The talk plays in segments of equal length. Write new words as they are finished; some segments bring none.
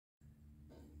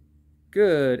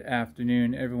Good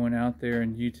afternoon, everyone out there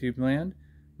in YouTube land.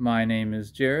 My name is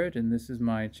Jared, and this is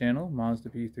my channel, Mazda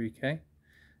P3K.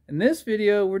 In this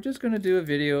video, we're just going to do a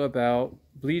video about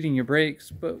bleeding your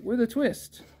brakes, but with a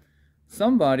twist.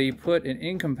 Somebody put an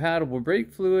incompatible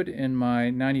brake fluid in my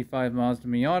 95 Mazda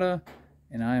Miata,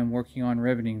 and I am working on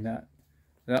remedying that.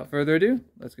 Without further ado,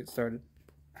 let's get started.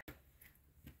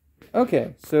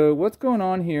 Okay, so what's going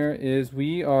on here is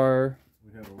we have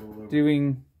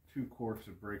doing 2 quarts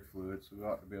of brake fluid, so we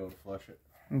ought to be able to flush it.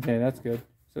 Okay, that's good.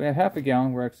 So we have half a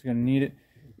gallon. We're actually going to need it.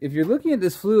 If you're looking at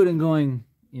this fluid and going,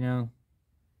 you know,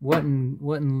 what in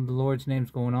the Lord's name's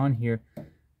going on here,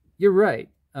 you're right.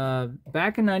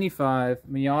 Back in 95,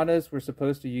 Miatas were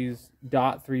supposed to use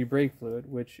DOT3 brake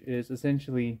fluid, which is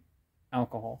essentially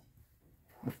alcohol,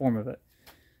 the form of it.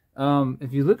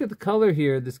 If you look at the color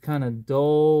here, this kind of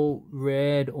dull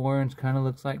red orange, kind of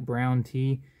looks like brown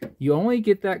tea. You only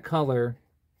get that color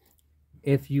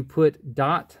if you put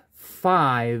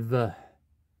DOT5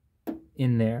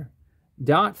 in there.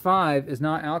 DOT5 is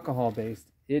not alcohol based,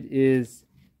 it is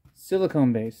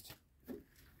silicone based.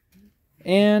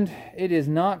 And it is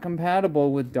not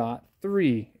compatible with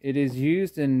DOT3. It is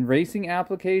used in racing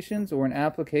applications or in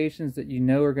applications that you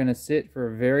know are going to sit for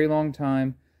a very long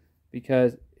time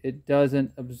because it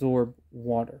doesn't absorb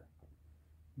water.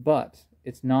 But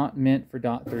it's not meant for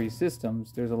DOT3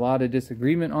 systems. There's a lot of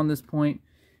disagreement on this point,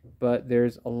 but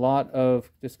there's a lot of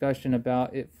discussion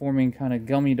about it forming kind of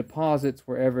gummy deposits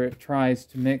wherever it tries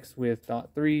to mix with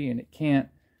DOT3, and it can't,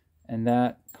 and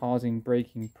that causing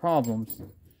braking problems.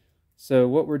 So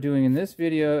what we're doing in this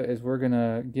video is we're going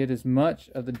to get as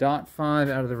much of the DOT5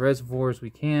 out of the reservoir as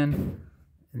we can,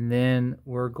 and then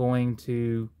we're going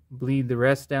to bleed the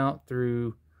rest out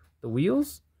through the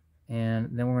wheels, and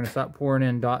then we're going to stop pouring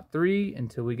in DOT3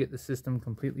 until we get the system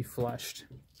completely flushed.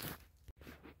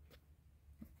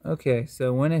 Okay,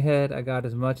 so went ahead, I got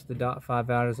as much of the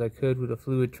DOT5 out as I could with a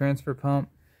fluid transfer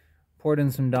pump, poured in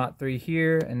some DOT3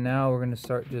 here, and now we're going to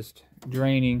start just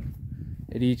draining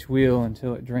at each wheel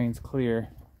until it drains clear.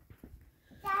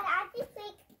 Dad, I just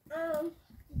think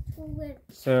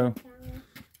so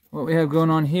what we have going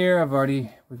on here,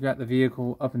 we've got the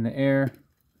vehicle up in the air,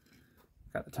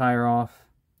 got the tire off,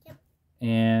 yep.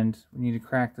 And we need to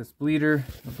crack this bleeder.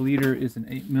 The bleeder is an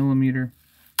 8mm.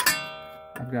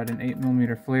 I've got an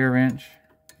 8mm flare wrench.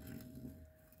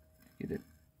 Get it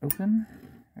open.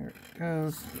 There it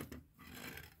goes.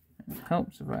 And it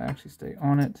helps if I actually stay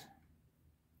on it.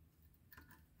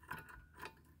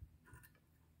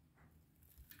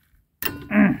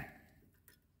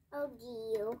 Oh,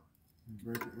 dear.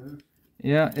 Break it loose?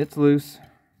 Yeah, it's loose. Is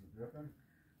it dripping?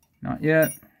 Not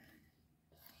yet.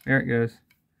 There it goes.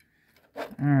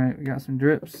 Alright, we got some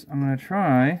drips. I'm going to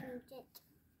try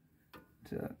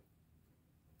to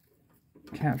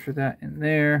capture that in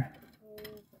there.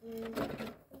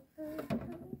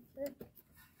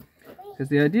 Because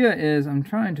the idea is I'm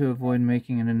trying to avoid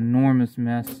making an enormous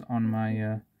mess on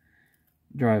my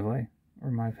driveway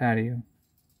or my patio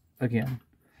again.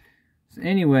 So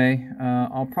anyway,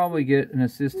 I'll probably get an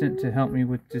assistant to help me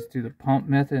with just do the pump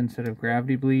method instead of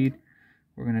gravity bleed.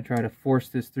 We're going to try to force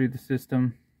this through the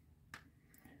system.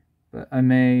 But I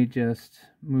may just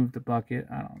move the bucket.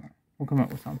 I don't know. We'll come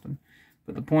up with something.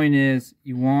 But the point is,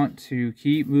 you want to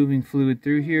keep moving fluid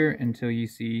through here until you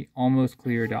see almost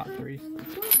clear DOT3.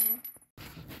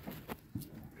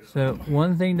 So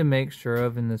one thing to make sure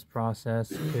of in this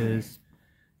process is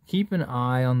keep an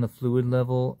eye on the fluid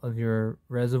level of your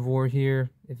reservoir here.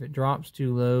 If it drops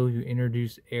too low, you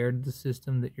introduce air to the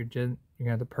system that you're going to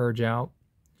have to purge out.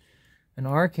 In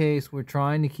our case, we're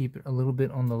trying to keep it a little bit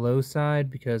on the low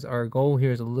side because our goal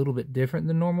here is a little bit different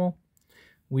than normal.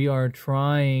 We are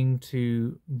trying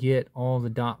to get all the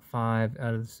DOT5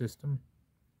 out of the system.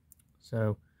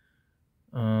 So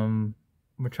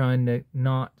we're trying to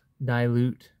not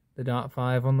dilute the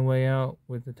DOT5 on the way out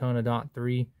with a ton of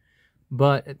DOT3.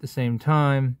 But at the same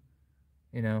time,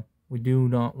 you know, we do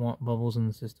not want bubbles in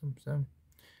the system. So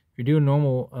if you're doing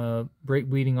normal brake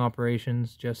bleeding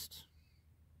operations, just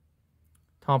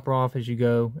top her off as you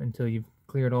go until you've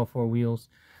cleared all 4 wheels.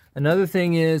 Another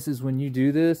thing is when you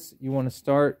do this, you want to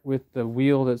start with the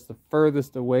wheel that's the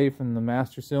furthest away from the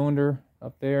master cylinder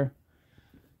up there,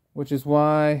 which is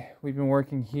why we've been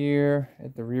working here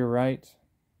at the rear right.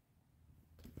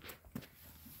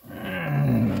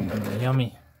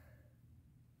 Yummy.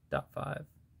 DOT5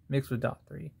 mixed with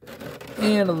DOT3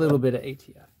 and a little bit of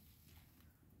ATF.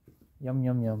 Yum,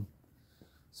 yum, yum.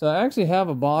 So I actually have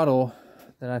a bottle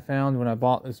that I found when I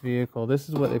bought this vehicle. This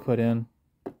is what they put in.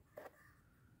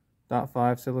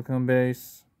 DOT5 silicone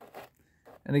base.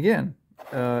 And again,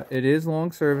 it is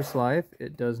long service life.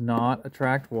 It does not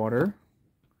attract water.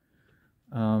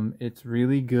 It's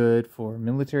really good for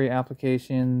military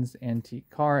applications, antique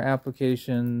car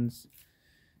applications,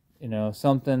 you know,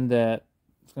 something that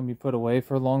it's going to be put away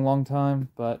for a long, long time.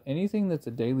 But anything that's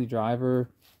a daily driver,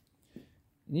 you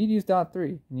need to use DOT3.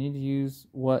 You need to use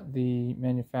what the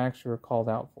manufacturer called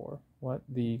out for, what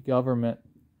the government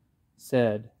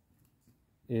said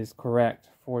is correct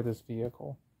for this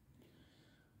vehicle.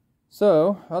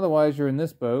 So, otherwise you're in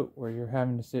this boat where you're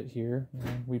having to sit here. You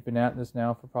know, we've been at this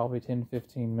now for probably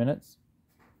 10-15 minutes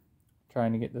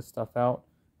trying to get this stuff out.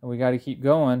 And we got to keep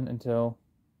going until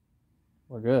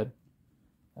we're good.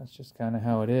 That's just kind of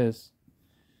how it is.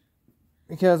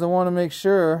 Because I want to make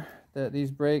sure that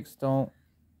these brakes don't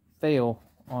fail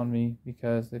on me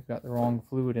because they've got the wrong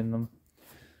fluid in them.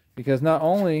 Because not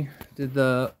only did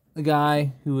the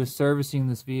guy who was servicing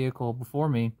this vehicle before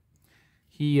me,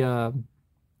 he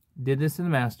did this in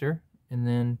the master, and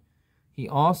then he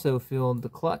also filled the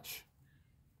clutch,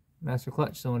 master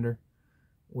clutch cylinder,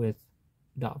 with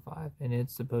DOT5, and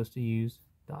it's supposed to use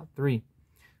DOT3.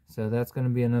 So that's going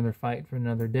to be another fight for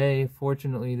another day.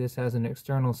 Fortunately, this has an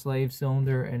external slave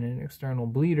cylinder and an external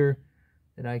bleeder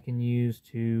that I can use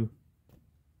to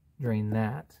drain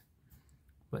that.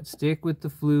 But stick with the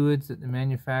fluids that the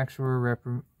manufacturer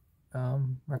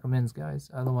recommends, guys.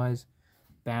 Otherwise,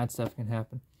 bad stuff can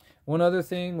happen. One other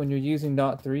thing, when you're using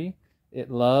DOT3, it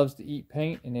loves to eat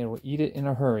paint, and it will eat it in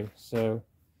a hurry. So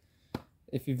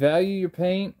if you value your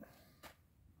paint,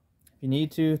 if you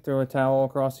need to, throw a towel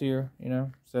across here, you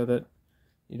know, so that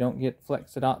you don't get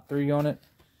flecks of DOT3 on it.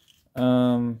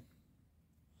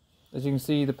 As you can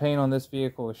see, the paint on this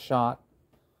vehicle is shot,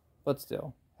 but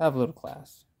still, have a little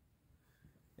class.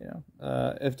 You know,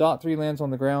 if DOT3 lands on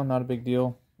the ground, not a big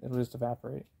deal. It'll just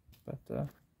evaporate. But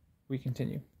we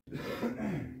continue.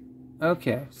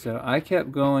 Okay, so I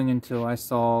kept going until I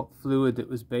saw fluid that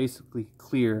was basically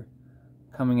clear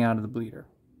coming out of the bleeder.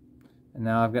 And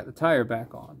now I've got the tire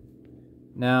back on.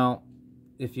 Now,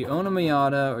 if you own a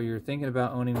Miata or you're thinking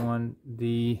about owning one,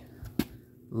 the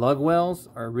lug wells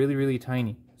are really, really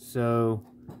tiny. So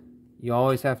you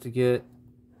always have to get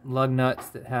lug nuts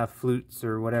that have flutes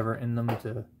or whatever in them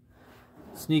to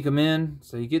sneak them in.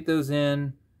 So you get those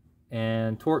in,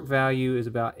 and torque value is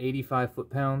about 85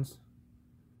 foot-pounds.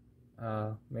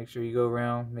 Make sure you go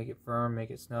around, make it firm,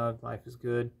 make it snug, life is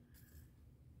good.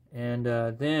 And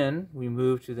then we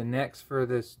move to the next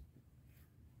furthest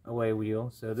away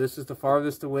wheel. So this is the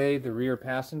farthest away, the rear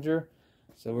passenger.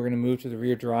 So we're going to move to the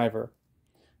rear driver.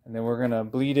 And then we're going to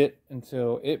bleed it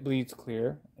until it bleeds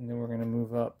clear. And then we're going to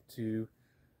move up to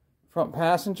front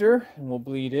passenger, and we'll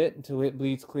bleed it until it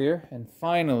bleeds clear. And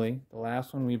finally, the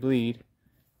last one we bleed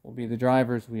will be the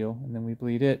driver's wheel, and then we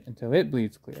bleed it until it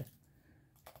bleeds clear.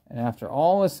 And after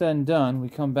all is said and done, we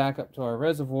come back up to our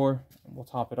reservoir, and we'll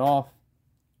top it off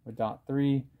with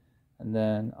DOT3, and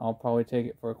then I'll probably take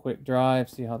it for a quick drive,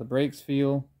 see how the brakes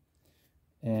feel,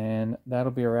 and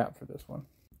that'll be a wrap for this one.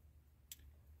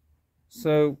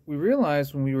 So we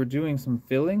realized when we were doing some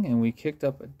filling and we kicked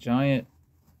up a giant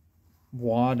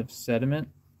wad of sediment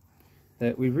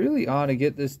that we really ought to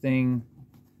get this thing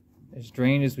as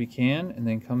drained as we can, and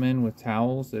then come in with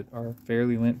towels that are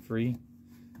fairly lint-free,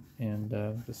 and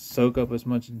just soak up as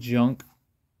much junk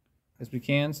as we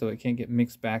can so it can't get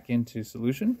mixed back into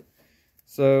solution.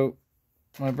 So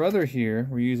my brother here,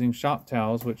 we're using shop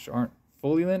towels, which aren't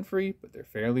fully lint-free, but they're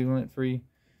fairly lint-free,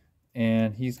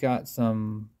 and he's got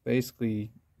some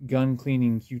basically gun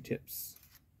cleaning Q-tips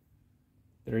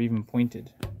that are even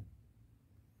pointed.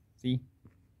 See?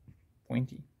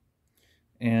 Pointy.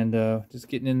 And just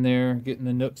getting in there, getting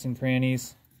the nooks and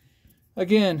crannies.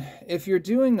 Again, if you're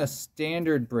doing a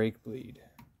standard brake bleed,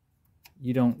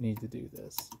 you don't need to do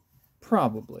this.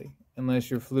 Probably, unless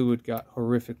your fluid got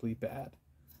horrifically bad.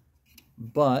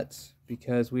 But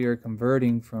because we are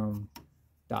converting from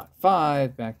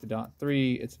DOT5 back to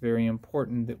DOT3, it's very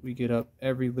important that we get up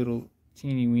every little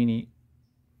teeny weeny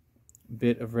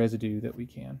bit of residue that we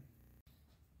can.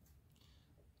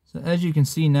 So as you can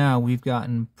see now, we've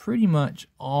gotten pretty much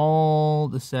all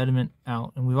the sediment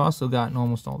out, and we've also gotten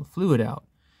almost all the fluid out.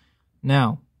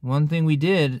 Now, one thing we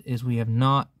did is we have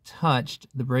not touched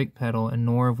the brake pedal, and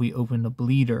nor have we opened a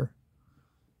bleeder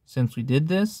since we did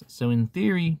this. So in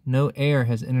theory, no air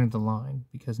has entered the line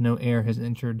because no air has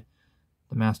entered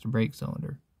the master brake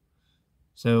cylinder.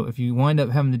 So if you wind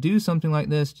up having to do something like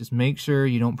this, just make sure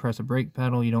you don't press a brake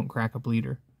pedal, you don't crack a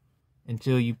bleeder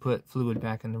until you put fluid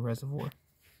back in the reservoir.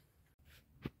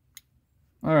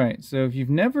 Alright, so if you've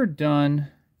never done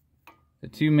the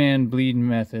two-man bleed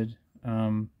method,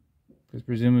 because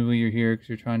presumably you're here because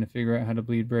you're trying to figure out how to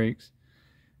bleed brakes.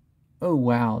 Oh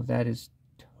wow, that is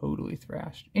totally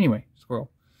thrashed. Anyway, squirrel.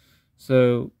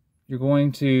 So you're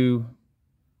going to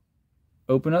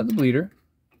open up the bleeder,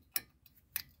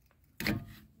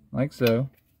 like so.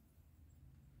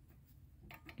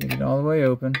 Get it all the way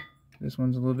open. This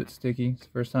one's a little bit sticky. It's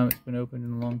the first time it's been opened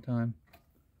in a long time.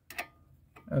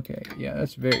 Okay, yeah,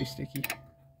 that's very sticky.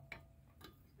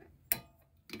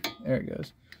 There it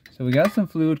goes. So we got some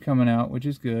fluid coming out, which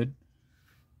is good.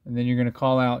 And then you're going to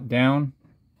call out down.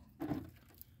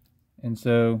 And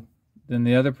so then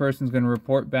the other person's going to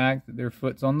report back that their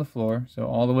foot's on the floor. So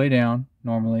all the way down,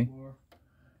 normally.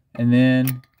 And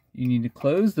then you need to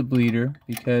close the bleeder,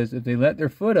 because if they let their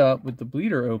foot up with the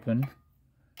bleeder open,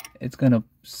 it's going to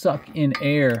suck in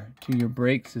air to your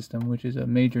brake system, which is a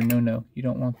major no-no. You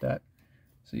don't want that.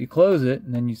 So you close it,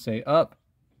 and then you say up.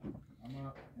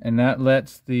 And that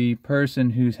lets the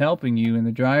person who's helping you in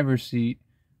the driver's seat,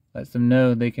 lets them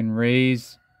know they can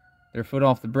raise their foot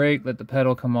off the brake, let the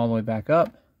pedal come all the way back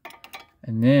up,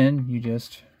 and then you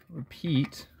just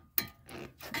repeat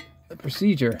the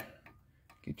procedure.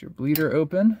 Get your bleeder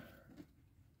open,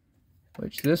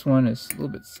 which this one is a little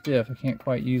bit stiff. I can't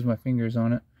quite use my fingers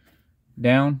on it.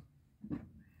 Down.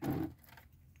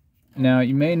 Now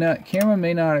you may not, camera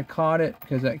may not have caught it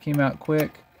because that came out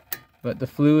quick, but the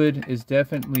fluid is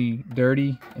definitely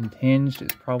dirty and tinged.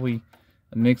 It's probably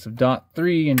a mix of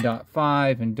DOT3 and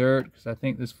DOT5 and dirt, because I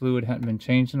think this fluid hadn't been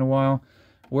changed in a while.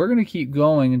 We're going to keep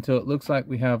going until it looks like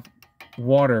we have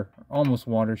water, almost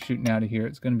water, shooting out of here.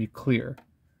 It's going to be clear.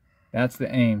 That's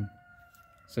the aim.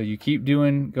 So you keep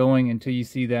going until you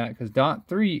see that, because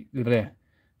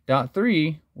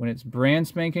DOT3, when it's brand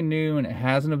spanking new and it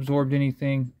hasn't absorbed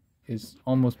anything, is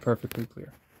almost perfectly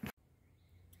clear.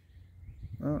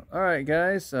 Well, alright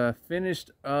guys,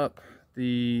 finished up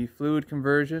the fluid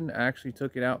conversion. I actually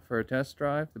took it out for a test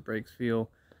drive. The brakes feel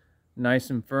nice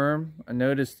and firm. I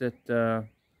noticed that the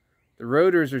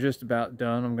rotors are just about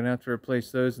done. I'm going to have to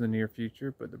replace those in the near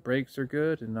future, but the brakes are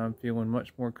good and I'm feeling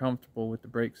much more comfortable with the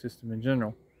brake system in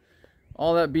general.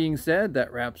 All that being said,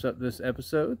 that wraps up this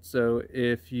episode. So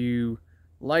if you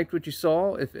liked what you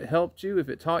saw, if it helped you, if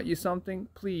it taught you something,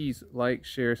 please like,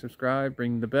 share, subscribe,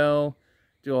 ring the bell,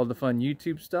 do all the fun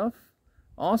YouTube stuff.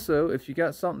 Also, if you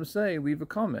got something to say, leave a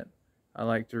comment. I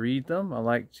like to read them, I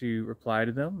like to reply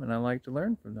to them, and I like to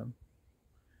learn from them.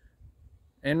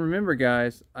 And remember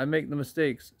guys, I make the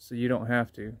mistakes so you don't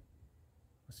have to.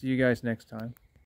 I'll see you guys next time.